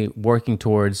vehemently working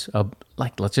towards,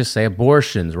 like, let's just say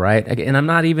abortions, right? And I'm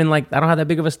not even like, I don't have that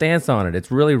big of a stance on it. It's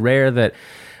really rare that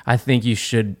I think you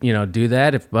should, you know, do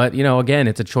that. But, you know, again,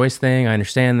 it's a choice thing. I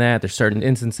understand that. There's certain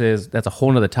instances. That's a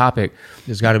whole nother topic.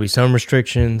 There's got to be some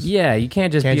restrictions. Yeah, you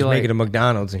can't just be like... make it a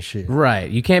McDonald's and shit. Right.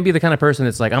 You can't be the kind of person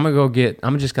that's like, I'm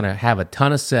just going to have a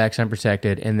ton of sex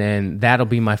unprotected, and then that'll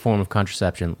be my form of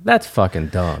contraception. That's fucking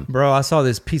dumb. Bro, I saw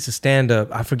this piece of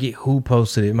stand-up. I forget who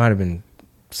posted it. It might have been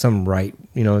some right,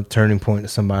 you know, turning point to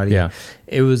somebody. Yeah.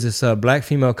 It was this black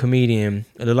female comedian.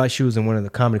 It looked like she was in one of the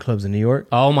comedy clubs in New York.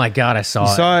 Oh my God, I saw it.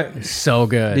 You saw it? So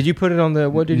good. Did you put it on the,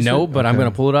 what did you No, say? but okay. I'm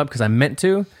going to pull it up because I meant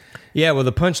to. Yeah, well,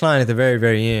 the punchline at the very,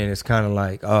 very end is kind of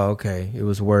like, oh, okay, it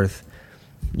was worth,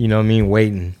 you know what I mean,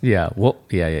 waiting. Yeah, well,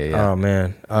 yeah. Oh,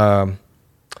 man.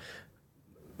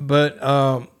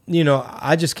 But, you know,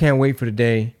 I just can't wait for the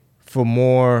day for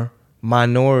more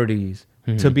minorities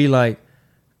to be like,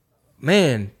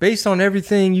 man, based on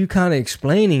everything you kind of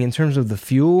explaining in terms of the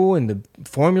fuel and the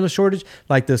formula shortage,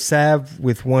 like the salve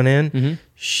with one end,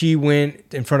 she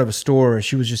went in front of a store and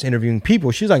she was just interviewing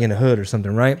people. She was like in the hood or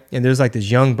something, right? And there's like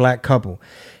this young black couple,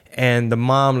 and the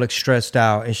mom looked stressed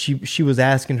out, and she was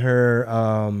asking her,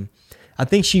 I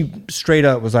think she straight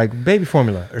up was like, baby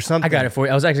formula or something. I got it for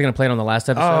you. I was actually going to play it on the last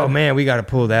episode. Oh man, we got to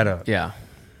pull that up. Yeah.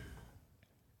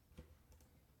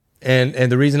 And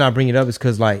the reason I bring it up is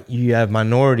because, like, you have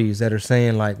minorities that are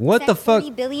saying, like, what the fuck?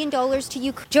 $40 billion to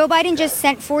Ukraine. Joe Biden just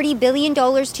sent $40 billion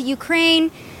to Ukraine.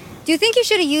 Do you think you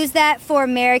should have used that for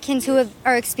Americans who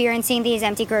are experiencing these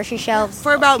empty grocery shelves?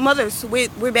 For about mothers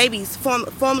with babies,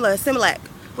 formula, Similac.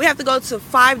 We have to go to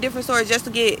 5 different stores just to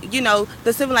get, you know,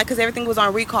 the Similac because everything was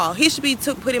on recall. He should be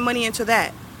putting money into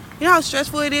that. You know how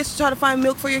stressful it is to try to find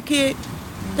milk for your kid?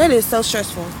 That is so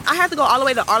stressful. I have to go all the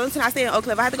way to Arlington. I stay in Oak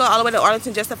Cliff. I have to go all the way to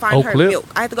Arlington just to find her milk.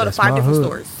 I have to go to 5 different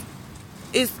stores.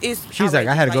 She's like,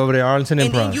 I had to go over to Arlington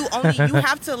and then you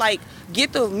have to like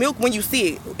get the milk when you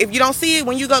see it. If you don't see it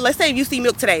when you go, let's say you see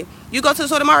milk today, you go to the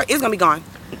store tomorrow, it's gonna be gone.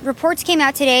 Reports came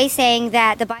out today saying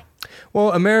that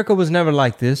Well, America was never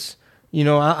like this. You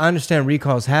know, I understand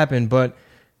recalls happen, but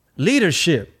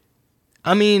leadership.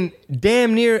 I mean,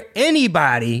 damn near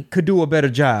anybody could do a better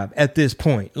job at this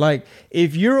point. Like,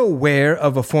 if you're aware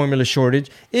of a formula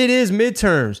shortage, it is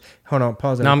midterms. Hold on,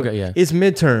 pause that. No, I'm good, yeah. It's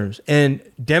midterms. And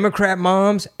Democrat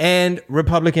moms and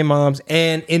Republican moms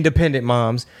and independent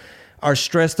moms are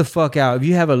stressed the fuck out. If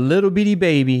you have a little bitty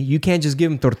baby, you can't just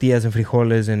give them tortillas and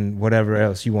frijoles and whatever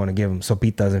else you want to give them,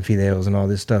 sopitas and fideos and all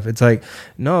this stuff. It's like,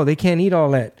 no, they can't eat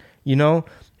all that, you know?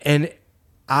 And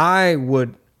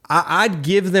I'd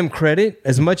give them credit.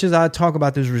 As much as I talk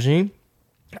about this regime,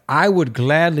 I would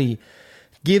gladly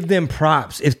give them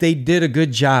props if they did a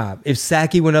good job. If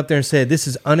Psaki went up there and said, this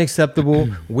is unacceptable,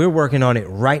 we're working on it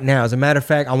right now. As a matter of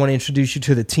fact, I want to introduce you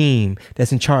to the team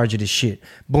that's in charge of this shit.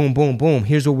 Boom, boom, boom.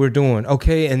 Here's what we're doing.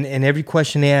 Okay, and every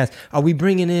question they ask, are we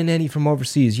bringing in any from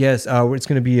overseas? Yes, it's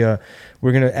going to be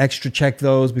we're going to extra check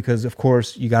those because, of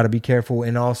course, you got to be careful.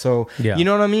 And also, you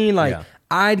know what I mean? Like,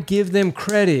 I'd give them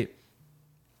credit.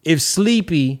 If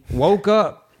Sleepy woke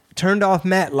up, turned off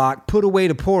Matlock, put away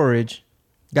the porridge,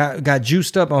 got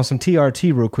juiced up on some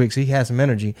TRT real quick so he has some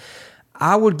energy,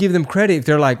 I would give them credit if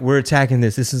they're like, we're attacking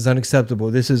this. This is unacceptable.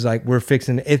 This is like, we're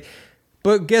fixing it.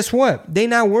 But guess what? They're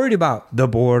not worried about the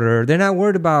border. They're not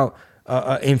worried about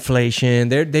inflation.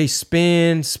 They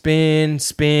spin.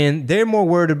 They're more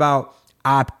worried about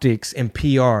optics and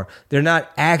PR. They're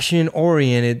not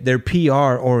action-oriented. They're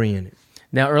PR-oriented.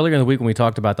 Now, earlier in the week when we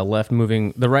talked about the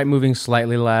right moving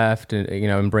slightly left, you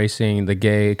know, embracing the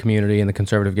gay community and the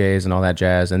conservative gays and all that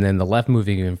jazz, and then the left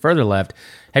moving even further left.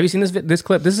 Have you seen this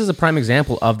clip? This is a prime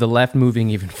example of the left moving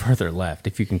even further left,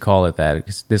 if you can call it that.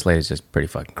 This lady's just pretty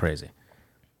fucking crazy.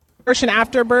 Abortion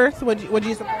after birth, would you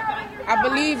support that? I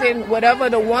believe in whatever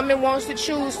the woman wants to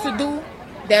choose to do,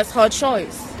 that's her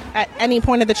choice. At any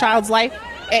point of the child's life?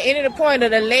 At any point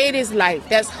of the lady's life,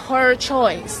 that's her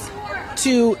choice.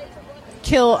 To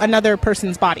kill another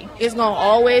person's body. It's going to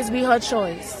always be her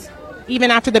choice. Even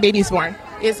after the baby's born?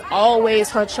 It's always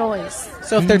her choice.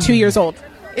 So if they're 2 years old?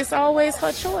 It's always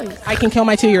her choice. I can kill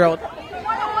my 2-year-old?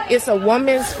 It's a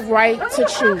woman's right to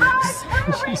choose.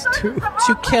 She's 2.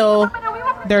 To kill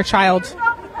their child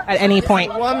at any point.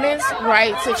 It's a woman's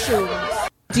right to choose.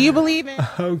 Do you believe in...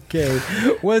 Okay.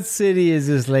 What city is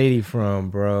this lady from,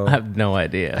 bro? I have no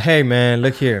idea. Hey, man,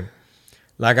 look here.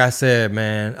 Like I said,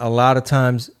 man, a lot of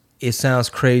times it sounds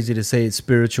crazy to say it's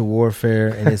spiritual warfare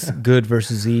and it's good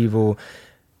versus evil.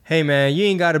 Hey, man, you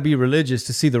ain't got to be religious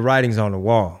to see the writings on the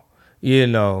wall. You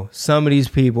know, some of these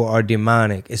people are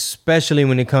demonic, especially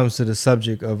when it comes to the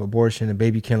subject of abortion and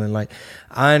baby killing. Like,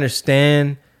 I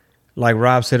understand, like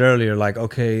Rob said earlier, like,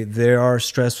 okay, there are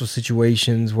stressful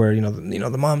situations where, you know,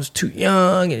 the mom's too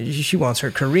young and she wants her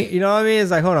career. You know what I mean?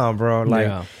 It's like, hold on, bro.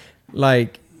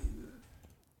 Like,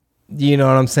 you know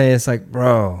what I'm saying? It's like,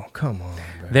 bro, come on.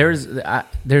 There's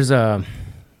a,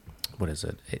 what is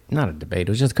it? Not a debate.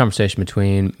 It was just a conversation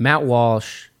between Matt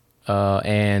Walsh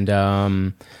and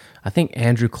I think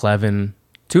Andrew Clevin.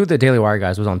 2 of the Daily Wire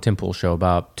guys was on Tim Pool's show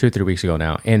about 2 or 3 weeks ago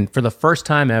now. And for the first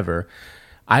time ever,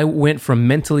 I went from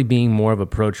mentally being more of a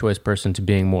pro-choice person to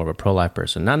being more of a pro-life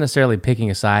person. Not necessarily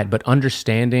picking a side, but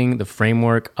understanding the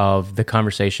framework of the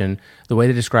conversation. The way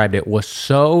they described it was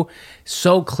so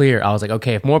clear. I was like,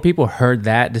 okay, if more people heard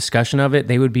that discussion of it,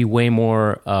 they would be way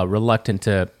more reluctant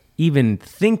to even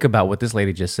think about what this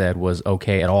lady just said was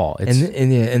okay at all. And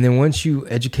then once you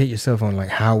educate yourself on like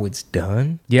how it's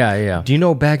done. Yeah. Do you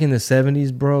know back in the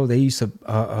 70s, bro, they used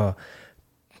to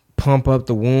pump up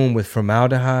the womb with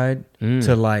formaldehyde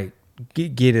to like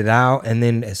get it out, and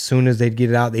then as soon as they'd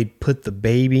get it out, they'd put the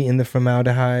baby in the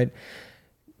formaldehyde.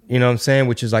 You know what I'm saying?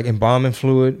 Which is like embalming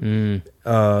fluid.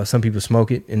 Some people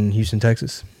smoke it in Houston,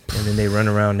 Texas, and then they run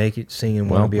around naked singing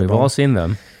 "Wanna Be a Bone." We've all seen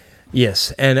them.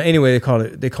 Yes, and anyway, they call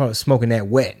it smoking that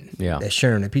wet. Yeah, that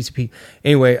sharing that PCP.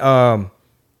 Anyway,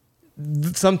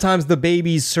 sometimes the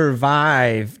babies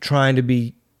survive trying to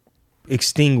be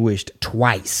extinguished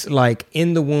twice, like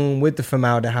in the womb with the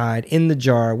formaldehyde, in the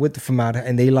jar with the formaldehyde,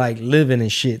 and they like living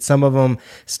and shit. Some of them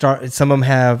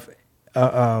have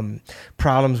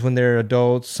problems when they're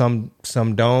adults, some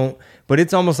don't, but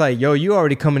it's almost like, yo, you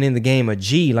already coming in the game a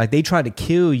G. Like they try to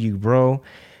kill you, bro.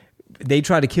 They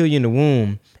try to kill you in the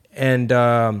womb. And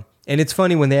it's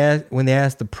funny when they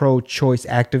ask the pro-choice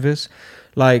activists,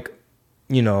 like,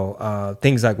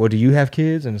 things like, well, do you have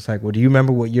kids? And it's like, well, do you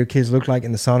remember what your kids looked like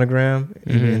in the sonogram,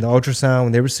 in the ultrasound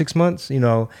when they were 6 months?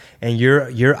 And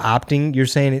you're opting, you're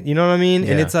saying it, you know what I mean?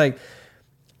 Yeah. And it's like,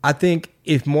 I think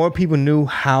if more people knew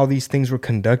how these things were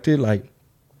conducted, like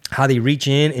how they reach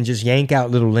in and just yank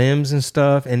out little limbs and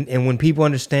stuff, and when people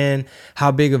understand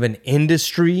how big of an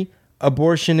industry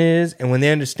abortion is, and when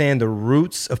they understand the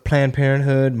roots of Planned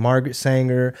Parenthood, Margaret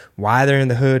Sanger, why they're in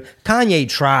the hood. Kanye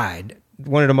tried,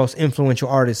 one of the most influential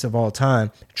artists of all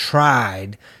time,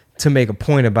 tried to make a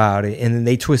point about it, and then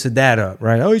they twisted that up,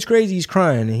 right? Oh, he's crazy, he's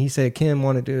crying, and he said Kim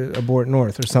wanted to abort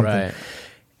North or something. Right.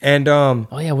 And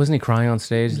wasn't he crying on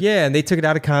stage? Yeah, and they took it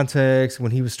out of context when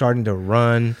he was starting to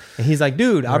run, and he's like,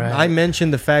 dude, I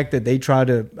mentioned the fact that they tried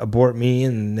to abort me,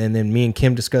 and then me and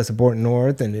Kim discussed aborting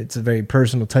North, and it's a very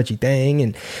personal, touchy thing,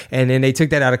 and then they took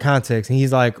that out of context, and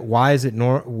he's like, why is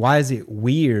it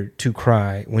weird to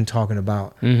cry when talking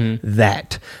about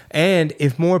that? And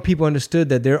if more people understood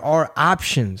that there are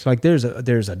options, like there's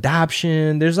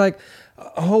adoption, there's like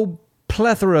a whole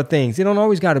plethora of things. They don't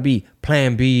always got to be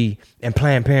Plan B and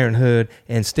Planned Parenthood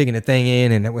and sticking the thing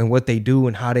in and what they do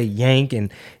and how they yank,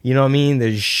 and you know what I mean,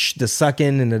 the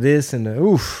sucking and the this and the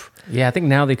oof. Yeah, I think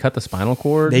now they cut the spinal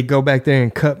cord. They go back there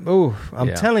and cut. Oof.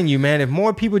 I'm telling you, man, if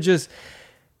more people just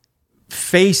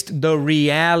faced the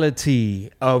reality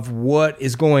of what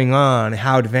is going on,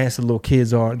 how advanced the little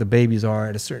kids are, the babies are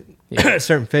at a certain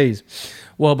phase.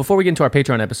 Well, before we get into our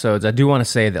Patreon episodes, I do want to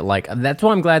say that, like, that's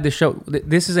why I'm glad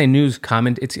this is a news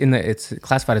comment. It's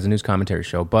classified as a news commentary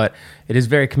show, but it is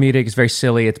very comedic. It's very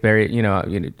silly. It's very,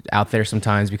 out there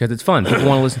sometimes because it's fun. People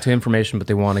want to listen to information, but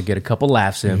they want to get a couple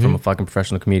laughs in from a fucking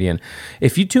professional comedian.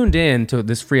 If you tuned in to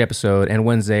this free episode and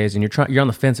Wednesdays and you're on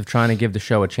the fence of trying to give the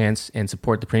show a chance and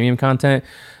support the premium content,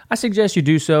 I suggest you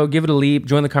do so. Give it a leap.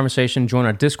 Join the conversation. Join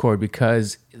our Discord,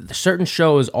 because certain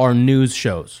shows are news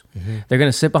shows. They're going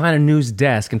to sit behind a news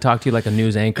desk and talk to you like a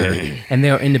news anchor, and they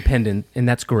are independent, and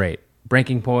that's great.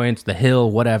 Breaking Points, The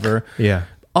Hill, whatever. Yeah.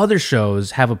 Other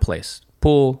shows have a place.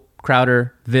 Pool,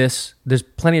 Crowder, this. There's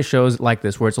plenty of shows like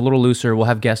this where it's a little looser. We'll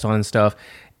have guests on and stuff.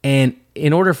 And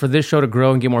in order for this show to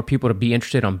grow and get more people to be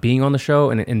interested on being on the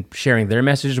show and sharing their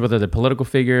messages, whether they're political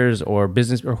figures or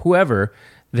business or whoever,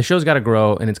 the show's got to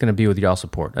grow, and it's going to be with y'all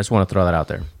support. I just want to throw that out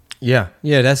there. Yeah,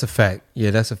 that's a fact.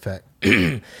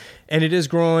 And it is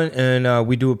growing, and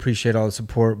we do appreciate all the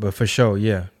support, but for sure,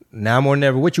 yeah. Now more than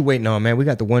ever, what you waiting on, man? We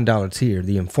got the $1 tier,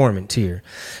 the informant tier.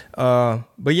 But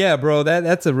yeah, bro,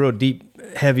 that's a real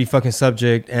deep, heavy fucking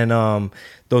subject, and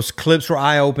those clips were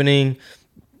eye-opening,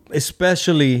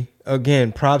 especially,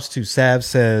 again, props to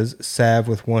Sav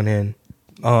with one hand.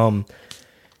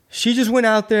 She just went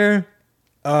out there,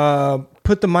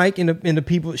 put the mic in the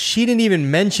people. She didn't even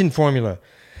mention formula.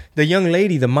 The young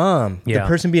lady, the mom, the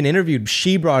person being interviewed,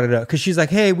 she brought it up because she's like,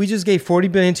 "Hey, we just gave $40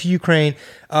 billion to Ukraine.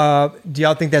 Do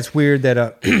y'all think that's weird that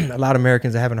a lot of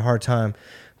Americans are having a hard time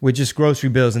with just grocery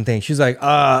bills and things?" She's like,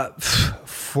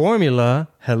 "Formula,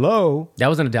 hello." That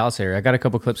was in the Dallas area. I got a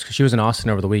couple clips because she was in Austin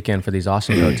over the weekend for these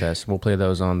Austin protests. We'll play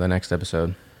those on the next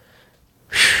episode.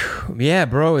 Yeah,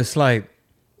 bro, it's like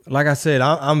I said,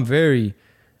 I'm very.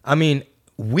 I mean,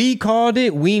 we called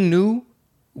it. We knew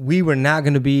we were not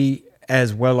going to be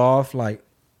as well off, like,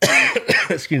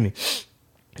 excuse me,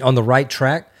 on the right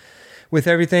track with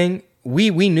everything.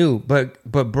 We knew, but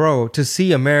bro, to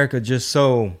see America just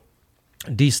so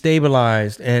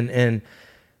destabilized, and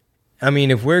I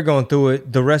mean, if we're going through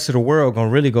it, the rest of the world gonna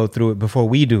really go through it before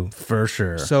we do, for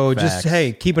sure. So Facts. just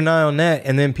hey, keep an eye on that,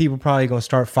 and then people probably gonna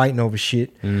start fighting over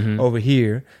shit over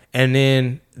here, and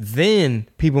then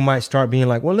people might start being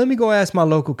like, well, let me go ask my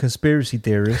local conspiracy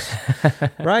theorist,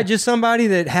 right? Just somebody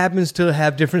that happens to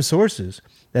have different sources.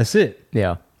 That's it.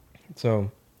 Yeah.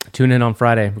 So tune in on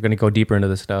Friday. We're gonna go deeper into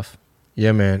this stuff.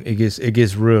 Yeah, man, it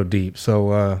gets real deep.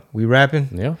 So we wrapping?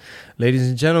 Yeah. Ladies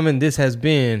and gentlemen, this has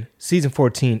been season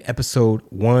 14, episode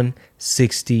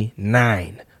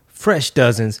 169. Fresh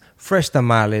dozens, fresh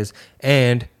tamales,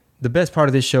 and the best part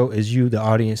of this show is you, the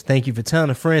audience. Thank you for telling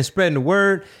a friend, spreading the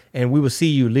word, and we will see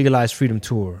you Legalized Freedom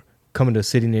Tour coming to a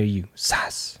city near you.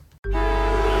 SAS.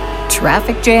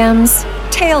 Traffic jams,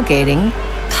 tailgating,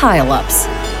 pileups.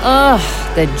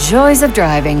 Ugh, the joys of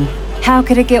driving. How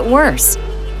could it get worse?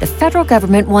 The federal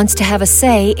government wants to have a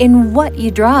say in what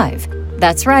you drive.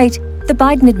 That's right. The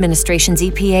Biden administration's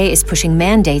EPA is pushing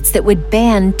mandates that would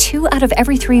ban 2 out of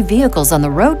every 3 vehicles on the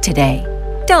road today.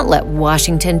 Don't let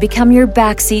Washington become your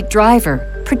backseat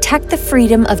driver. Protect the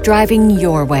freedom of driving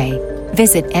your way.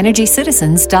 Visit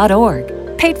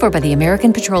EnergyCitizens.org. Paid for by the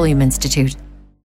American Petroleum Institute.